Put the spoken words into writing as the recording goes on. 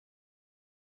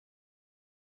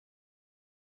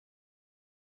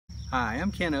Hi,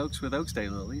 I'm Ken Oakes with Oakes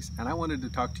Daylilies, and I wanted to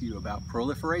talk to you about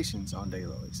proliferations on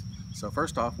daylilies. So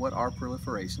first off, what are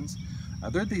proliferations?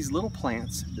 They're these little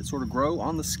plants that sort of grow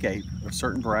on the scape of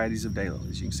certain varieties of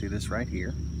daylilies. You can see this right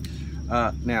here.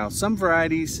 Now, some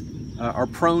varieties are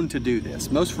prone to do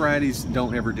this. Most varieties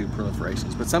don't ever do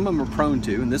proliferations, but some of them are prone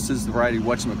to, and this is the variety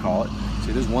whatchamacallit.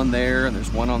 See, there's one there, and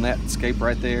there's one on that scape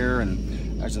right there,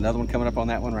 and there's another one coming up on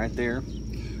that one right there.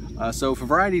 So if a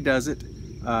variety does it,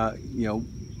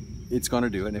 it's going to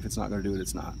do it, and if it's not going to do it,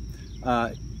 it's not.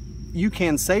 You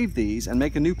can save these and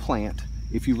make a new plant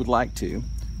if you would like to.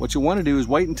 What you'll want to do is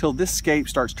wait until this scape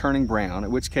starts turning brown, at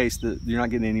which case you're not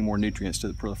getting any more nutrients to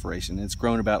the proliferation. It's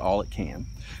grown about all it can.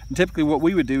 And typically what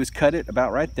we would do is cut it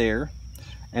about right there,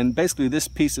 and basically this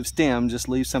piece of stem just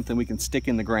leaves something we can stick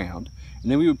in the ground.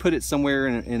 And then we would put it somewhere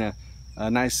in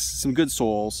some good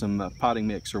soil, some potting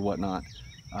mix or whatnot,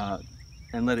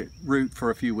 and let it root for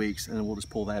a few weeks, and then we'll just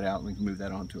pull that out and we can move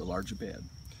that onto a larger bed.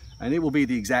 And it will be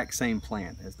the exact same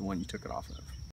plant as the one you took it off of.